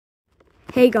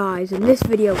Hey guys, in this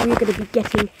video we're going to be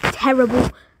getting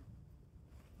terrible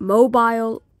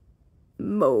mobile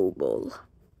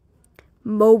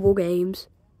games.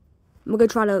 We're going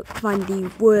to try to find the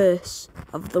worst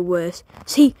of the worst.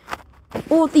 See,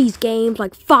 all these games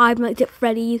like Five Nights at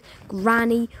Freddy's,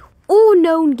 Granny, all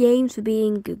known games for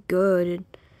being good. And,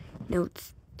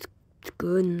 it's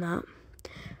good and that.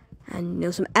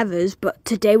 And some others, but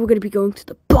today we're going to be going to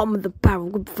the bottom of the barrel.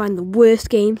 We're going to find the worst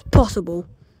games possible.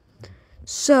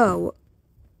 So,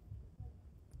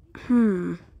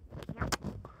 the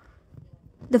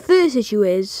first issue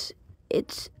is,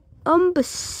 it's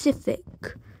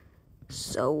unspecific,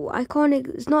 so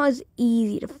it's not as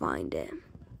easy to find it.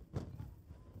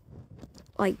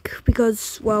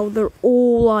 Because, well, they're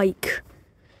all,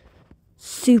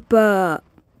 super,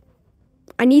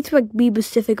 I need to, be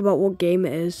specific about what game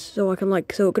it is, so I can,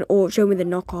 so it can all show me the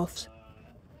knockoffs.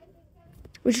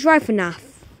 We should try FNAF.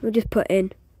 We'll just put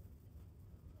in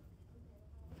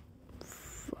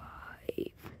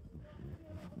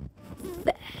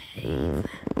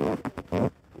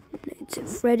It's at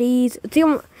Freddy's.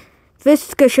 First,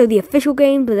 it's going to show the official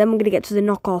game, but then we're going to get to the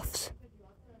knockoffs.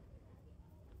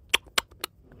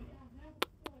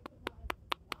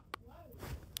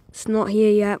 It's not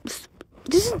here yet.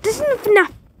 This isn't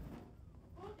FNAF.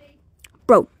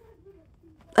 Bro,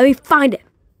 let me find it.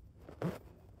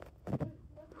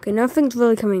 Okay, nothing's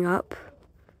really coming up.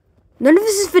 None of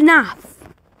this is FNAF.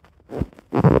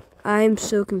 I'm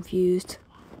so confused.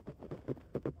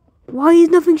 Why is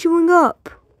nothing showing up?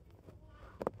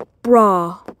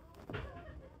 Bruh.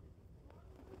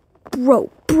 Bro.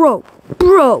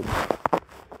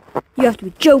 You have to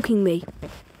be joking me.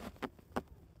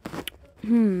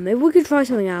 Maybe we could try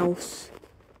something else.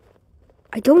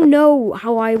 I don't know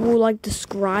how I will,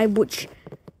 describe which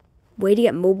way to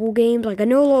get mobile games. I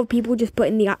know a lot of people just put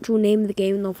in the actual name of the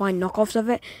game and they'll find knockoffs of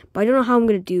it, but I don't know how I'm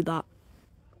going to do that.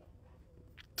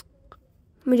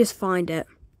 Let me just find it.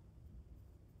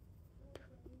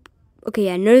 Okay,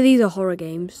 yeah, none of these are horror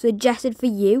games. Suggested for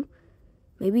you.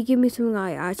 Maybe give me something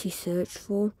I actually searched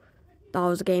for. That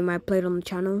was a game I played on the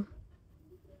channel.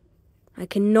 I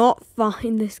cannot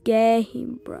find this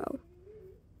game, bro.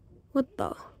 What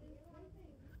the?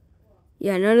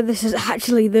 Yeah, none of this is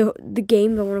actually the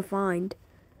games I want to find.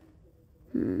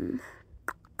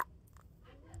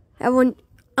 Everyone,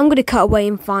 I'm going to cut away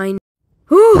and find.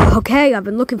 Okay, I've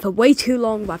been looking for way too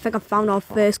long, but I think I found our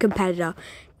first competitor.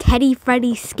 Teddy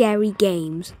Freddy Scary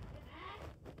Games.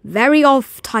 Very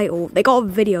off title. They got a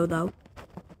video though.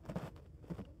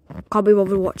 Can't be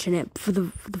bothered watching it for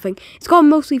the thing. It's got a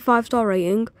mostly 5-star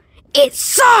rating. It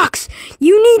sucks!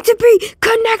 You need to be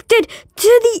connected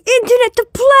to the internet to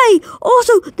play!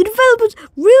 Also, the developers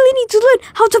really need to learn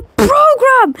how to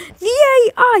program the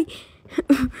AI!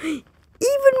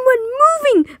 Even when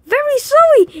moving very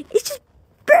slowly, it's just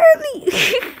barely...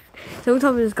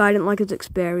 Sometimes this guy didn't like his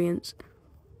experience.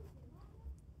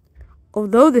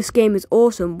 Although this game is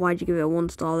awesome, why'd you give it a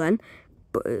 1-star then?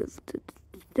 But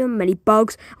there are many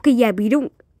bugs. Okay, yeah, but I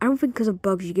don't think because of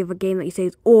bugs you give a game that you say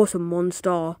is awesome 1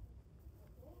 star.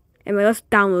 Anyway, let's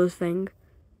download this thing.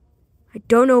 I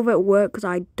don't know if it works because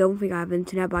I don't think I have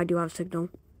internet, but I do have signal.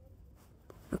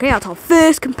 Okay, that's our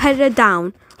first competitor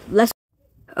down.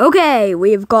 Okay,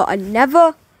 we've got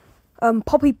another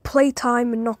Poppy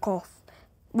Playtime knockoff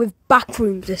with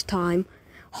Backrooms this time.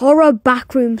 Horror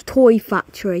Backrooms Toy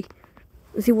Factory.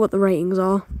 Let's see what the ratings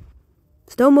are.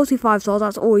 Still mostly 5 stars,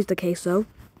 that's always the case though.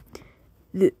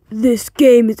 This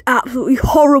game is absolutely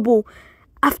horrible.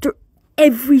 After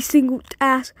every single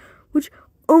task, which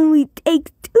only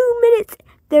takes 2 minutes,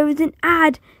 there is an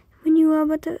ad when you are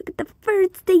about to get the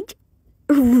first stage.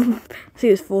 See,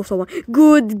 it's 4-star one.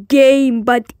 Good game,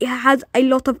 but it has a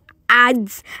lot of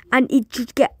ads and it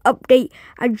should get update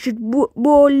and should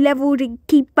more level to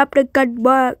keep up the good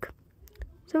work.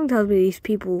 Something tells me these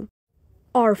people.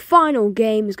 Our final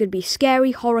game is going to be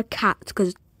Scary Horror Cats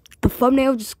because the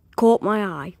thumbnail just caught my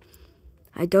eye.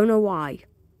 I don't know why.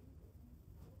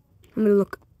 I'm going to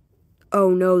look. Oh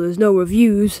no, there's no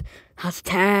reviews. That's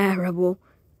terrible.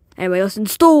 Anyway, let's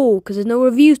install because there's no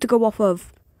reviews to go off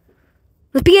of.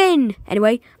 Let's begin.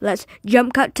 Anyway, let's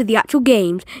jump cut to the actual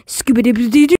games.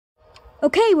 Scooby-Doo.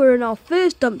 Okay, we're in our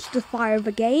first dumpster fire of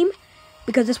a game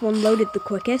because this one loaded the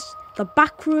quickest. The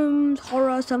Backrooms,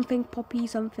 Horror, something, Poppy,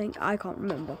 something. I can't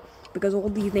remember because all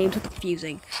these names are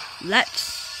confusing.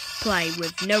 Let's play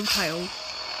with no title.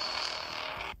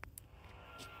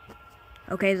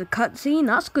 Okay, there's a cutscene.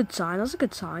 That's a good sign. That's a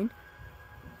good sign.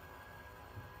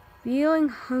 Feeling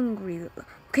hungry.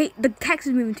 Okay, the text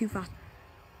is moving too fast.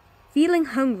 Feeling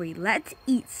hungry. Let's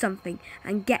eat something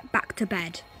and get back to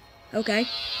bed. Okay.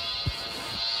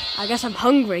 I guess I'm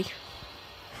hungry.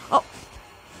 Oh.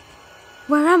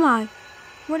 Where am I?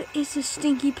 What is this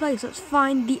stinky place? Let's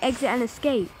find the exit and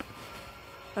escape.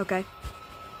 Okay.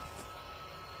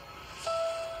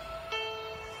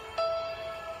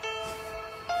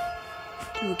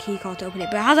 Do a key card to open it,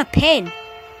 but it has a pin.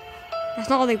 That's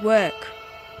not how they work.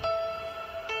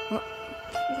 What?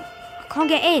 I can't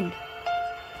get in.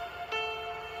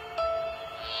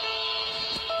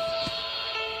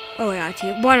 Oh wait,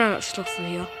 actually, why not stuff from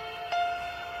here?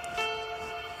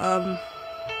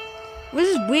 What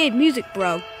is this weird music,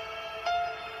 bro?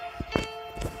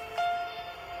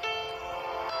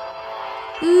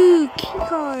 Ooh,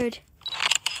 keycard.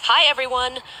 Hi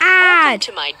everyone. Ad. Welcome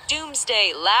to my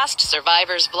Doomsday Last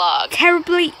Survivors vlog.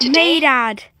 Terribly made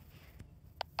ad.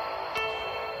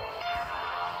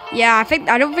 Yeah,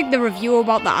 I don't think the review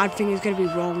about the ad thing is gonna be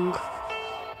wrong.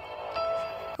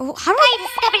 Oh, how do I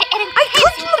discovered an I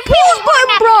clicked the pause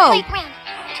button, bro! playground.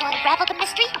 To unravel the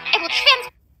mystery, it will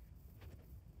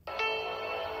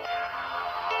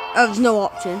Oh, there's no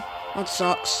option. That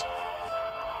sucks.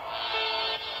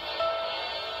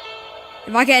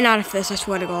 If I get an ad of this, I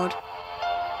swear to God.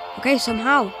 Okay,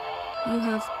 somehow you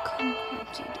have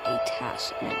completed a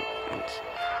task and an answer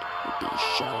will be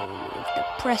shown with the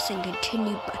pressing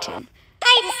continue button.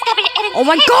 I discovered an Oh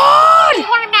my God!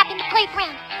 horror map in the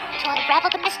playground. To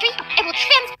unravel the mystery, it will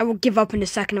I will give up in a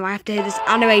second if I have to hear this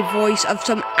anime voice of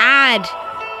some ad.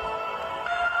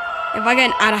 If I get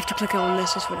an ad, I have to click on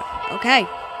this. Okay.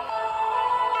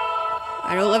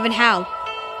 I don't live in hell.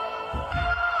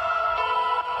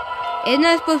 Isn't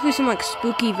there supposed to be some like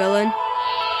spooky villain?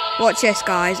 Watch this,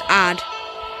 guys. Ad.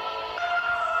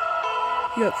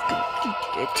 You have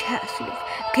completed a task.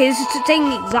 Okay, this is saying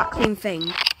the exact same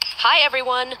thing. Hi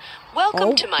everyone.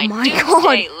 Welcome to my my Doomsday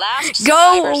God. Last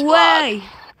Go Survivors away! vlog.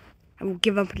 I will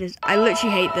give up on this. I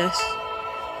literally hate this.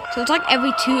 So it's like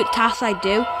every 2 tasks I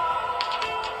do.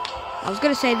 I was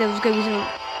gonna say there was gonna be some.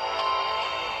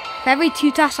 Every 2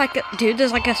 tasks I do,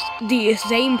 there's like the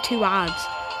same 2 ads.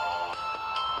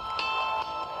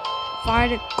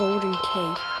 Find a golden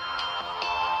key.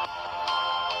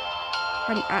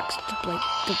 Find an axe to break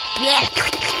the.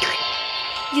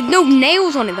 There's no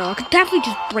nails on it though. I could definitely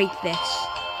just break this.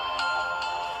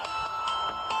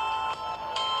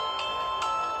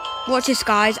 Watch this,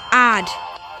 guys. Ad.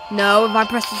 No, if I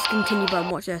press this continue button,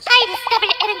 watch this. I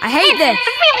discovered an I hate this.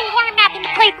 thrilling horror map in the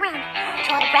playground.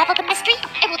 To unravel the mystery,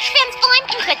 it will transform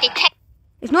into a detective.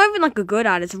 It's not even like a good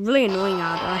ad. It's a really annoying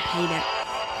ad. I hate it.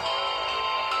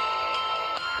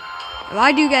 If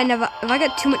I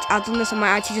get too much ads on this, I might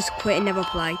actually just quit and never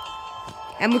play.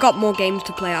 And we've got more games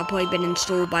to play. I've probably been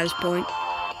installed by this point.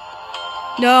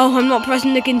 No, I'm not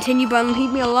pressing the continue button.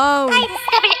 Leave me alone. I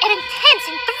discovered an intense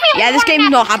and thrilling Yeah, this horror game's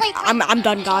map not in the happening. playground. I'm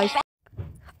done, guys.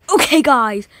 Okay,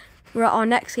 guys. We're at our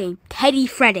next game. Teddy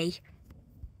Freddy.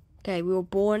 Okay, we were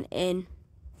born in...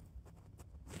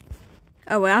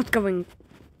 Oh, we're not going...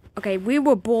 Okay, we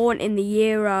were born in the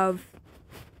year of...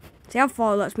 See how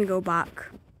far it lets me go back.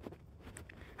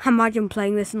 Imagine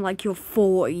playing this in like your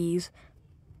 40s.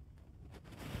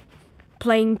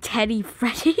 Playing Teddy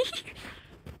Freddy.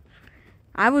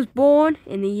 I was born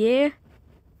in the year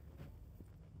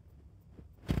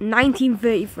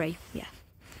 1933. Yeah.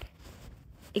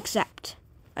 Except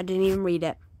I didn't even read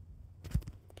it.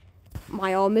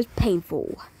 My arm is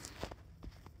painful.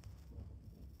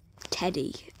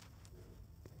 Teddy.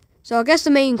 So I guess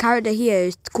the main character here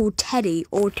is called Teddy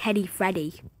or Teddy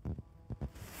Freddy.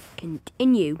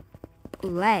 Continue.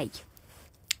 Play.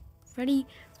 Freddy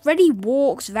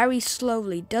walks very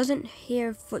slowly, doesn't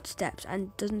hear footsteps,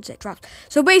 and doesn't set traps.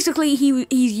 So basically,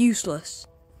 he's useless.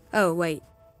 Oh, wait.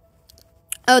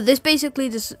 Oh, this basically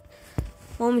just...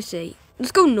 Let me see.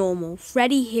 Let's go normal.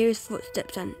 Freddy hears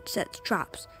footsteps and sets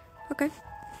traps. Okay.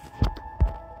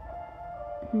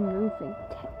 Let me think.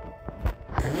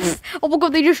 Oh my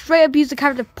God, they just straight up used the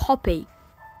character Poppy.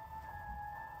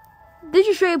 They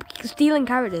just straight up stealing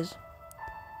characters.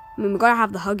 I mean, we gotta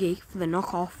have the Huggy for the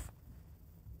knockoff.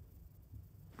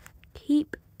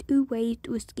 Keep 2 ways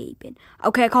to escape in.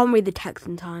 Okay, I can't read the text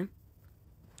in time.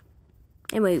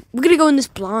 Anyway, we're gonna go in this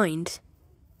blind.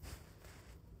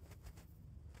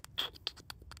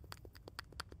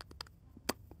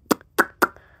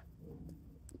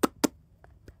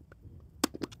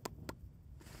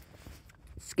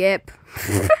 Skip.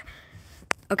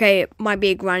 Okay, it might be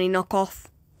a granny knockoff.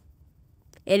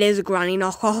 It is a granny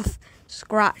knockoff.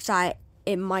 Scratch that.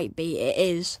 It might be. It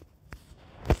is.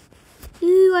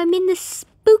 Ooh, I'm in the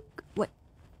spook. Wait.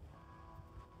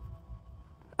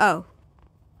 Oh.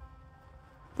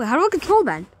 Wait, how do I control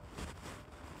then?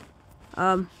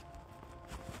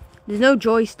 There's no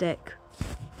joystick.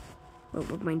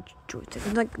 with my joystick.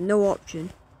 There's like no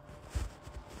option.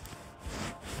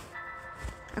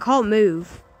 I can't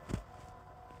move.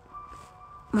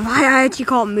 I actually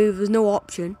can't move. There's no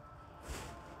option.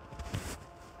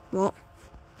 What?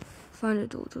 Find a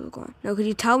door to the ground. No, could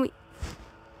you tell me?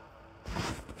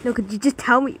 No, could you just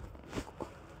tell me?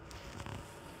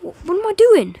 What am I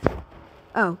doing?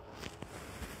 Oh.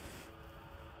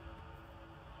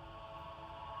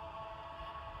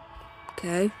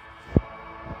 Okay.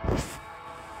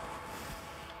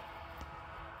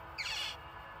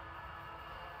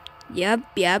 Yep.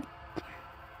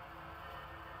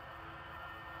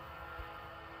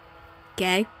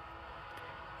 Okay.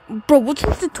 Bro, what's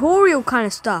this tutorial kind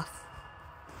of stuff?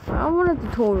 I don't want a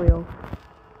tutorial.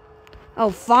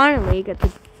 Oh, finally, I get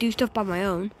to do stuff by my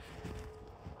own.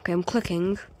 Okay, I'm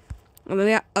clicking. Oh,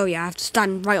 maybe oh yeah, I have to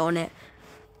stand right on it.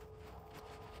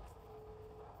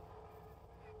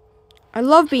 I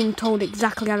love being told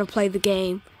exactly how to play the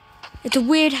game. It's a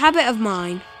weird habit of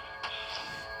mine.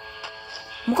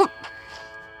 Oh my God.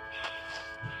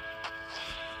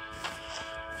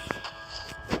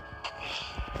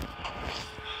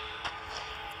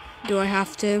 Do I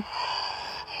have to?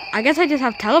 I guess I just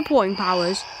have teleporting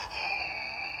powers.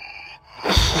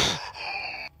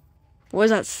 What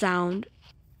is that sound?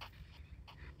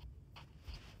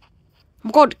 Oh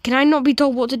my God, can I not be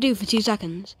told what to do for 2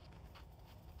 seconds?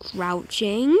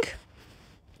 Crouching.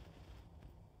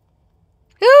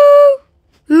 Ooh!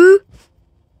 Ooh!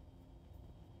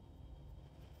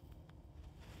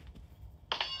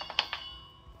 Does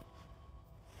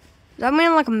that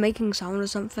mean like I'm making sound or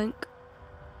something?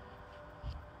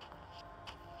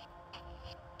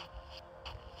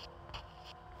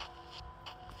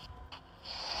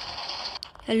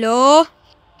 Hello?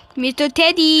 Mr.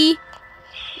 Teddy?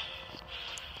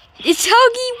 It's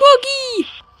Huggy Wuggy!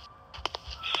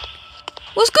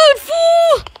 What's good,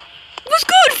 fool? What's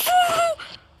good, fool?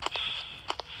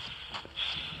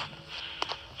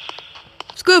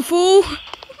 What's good, fool?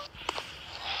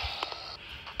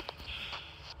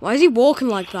 Why is he walking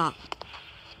like that?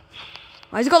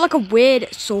 Why has he got like a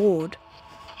weird sword?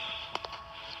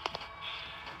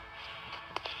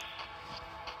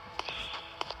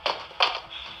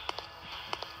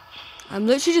 I'm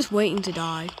literally just waiting to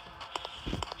die.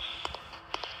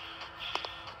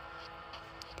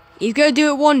 He's gonna do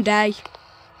it one day.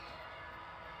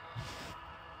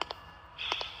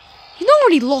 He's not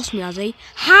already lost me, has he?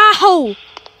 How?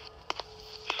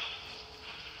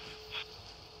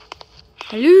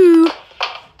 Hello?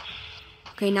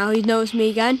 Okay, now he's noticed me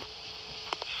again.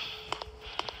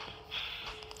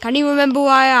 Can he remember where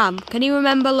I am? Can he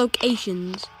remember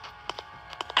locations?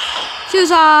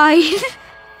 Suicide!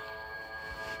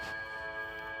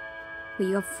 Wait,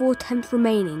 you have 4 attempts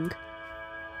remaining.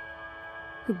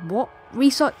 Wait, what?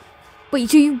 Reset? Wait,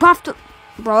 so you have to...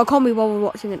 Bro, I can't be while we're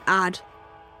watching an ad.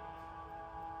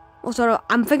 Also,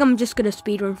 I think I'm just going to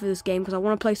speedrun through this game because I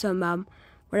want to play some,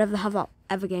 whatever the hell that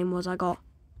ever game was I got.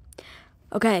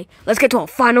 Okay, let's get to our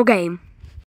final game.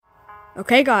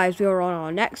 Okay, guys, we are on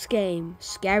our next game,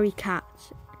 Scary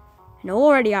Cats. And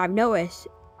already I've noticed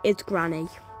it's Granny.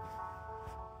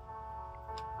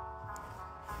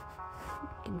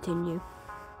 Continue.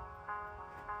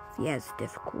 Yeah, it's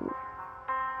difficult.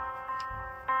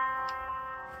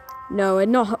 No, it's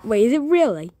not. Wait, is it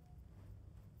really?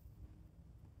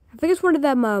 I think it's one of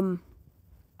them,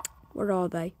 what are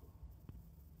they?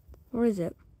 What is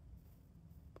it?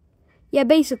 Yeah,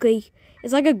 basically,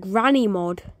 it's like a Granny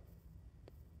mod.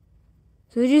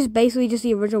 So it's just basically just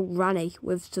the original Granny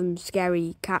with some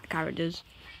scary cat characters.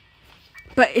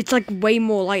 But it's like way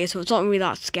more lighter, so it's not really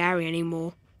that scary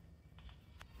anymore.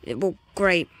 Well,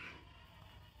 great.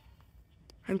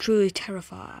 I'm truly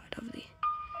terrified of the...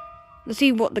 Let's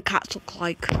see what the cats look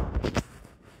like.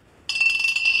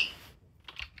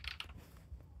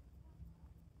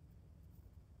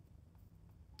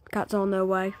 Cats are on their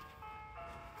way.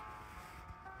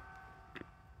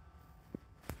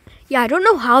 Yeah, I don't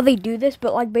know how they do this,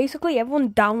 but like basically everyone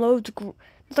downloads...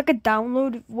 It's like a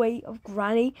download way of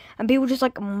Granny, and people just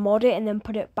like mod it and then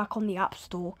put it back on the App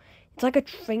Store. It's like a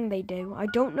thing they do. I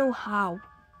don't know how.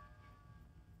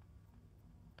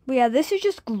 But yeah, this is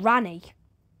just Granny.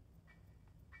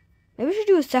 Maybe we should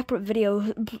do a separate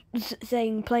video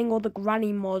saying playing all the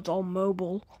Granny mods on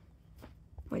mobile.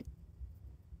 Wait.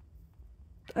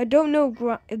 I don't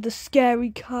know if the scary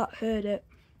cat heard it.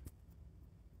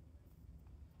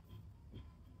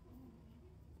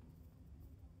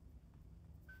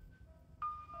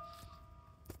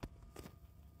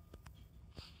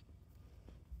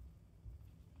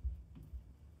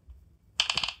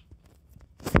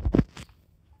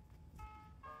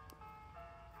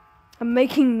 I'm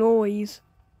making noise.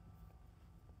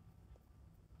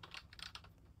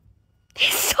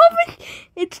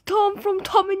 It's Tom from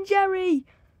Tom and Jerry.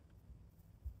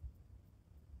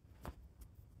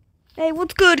 Hey,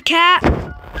 what's good, cat?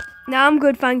 No, I'm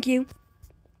good, thank you.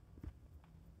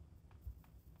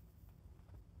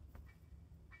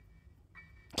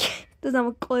 Doesn't have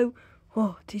a clue.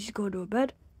 Oh, did she go to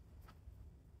bed?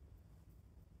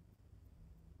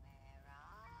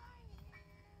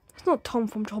 It's not Tom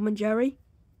from Tom and Jerry.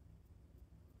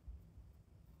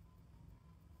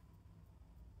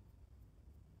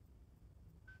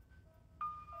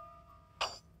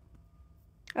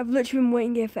 I've literally been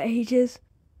waiting here for ages.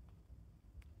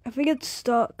 I think it's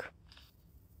stuck.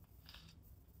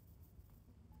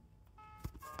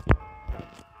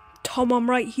 Tom, I'm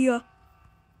right here.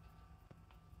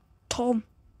 Tom.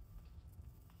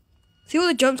 See what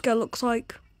the jump scare looks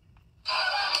like.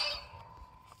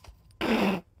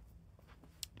 I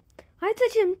had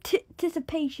such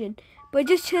anticipation, but it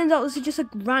just turns out this is just a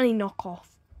Granny knockoff.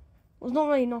 Well, it's not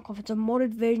really a knockoff, it's a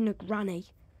modded version of Granny.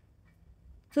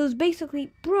 So it's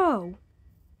basically, bro,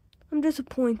 I'm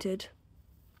disappointed.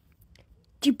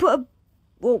 Do you put a,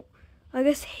 well, I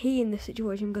guess he in this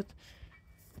situation, because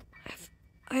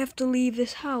I have to leave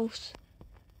this house.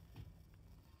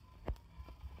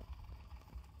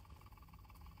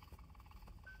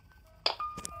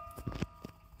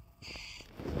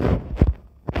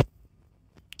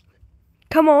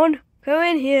 Come on, come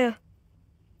in here.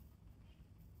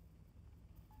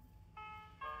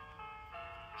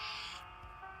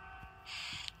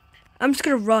 I'm just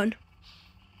gonna run.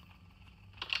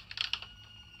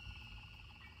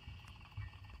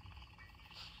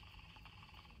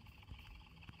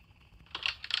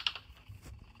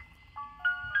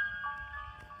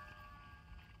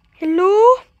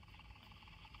 Hello?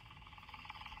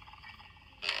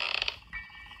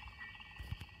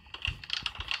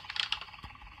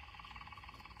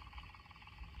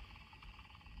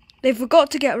 They forgot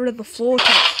to get rid of the floor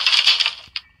top.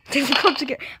 They forgot to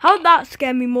get. How'd that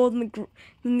scare me more than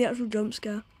the actual jump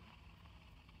scare?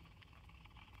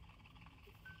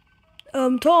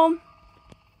 Tom. Tom.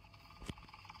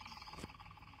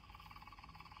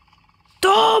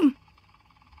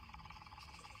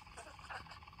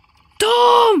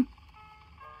 Tom.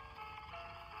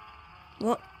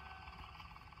 What?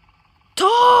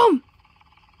 Tom.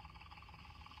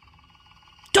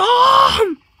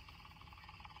 Tom.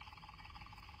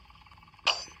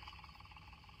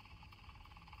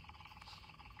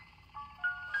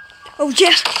 Oh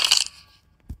yes!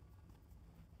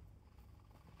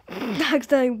 I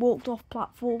accidentally walked off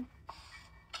platform.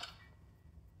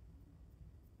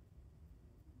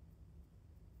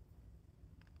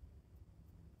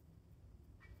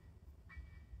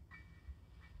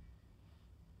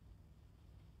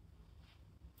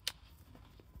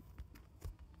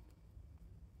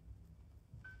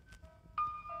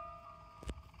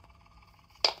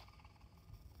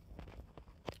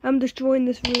 I'm destroying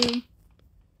this room.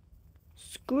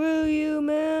 Screw you,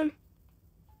 man.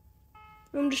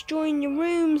 I'm destroying your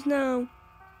rooms now.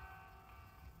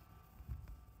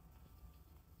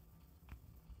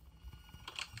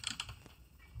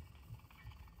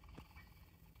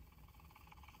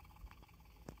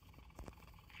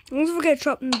 As long as I get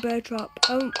trapped in the bear trap.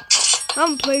 I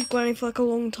haven't played Granny for like a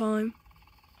long time.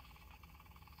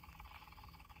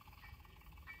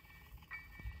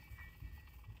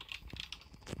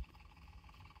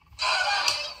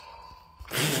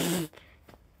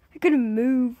 I couldn't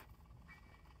move.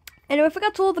 Anyway, I think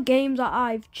that's all the games that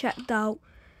I've checked out.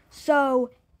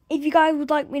 So, if you guys would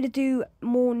like me to do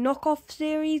more knockoff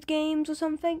series games or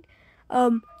something,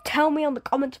 tell me on the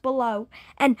comments below.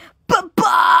 And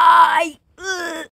bye-bye!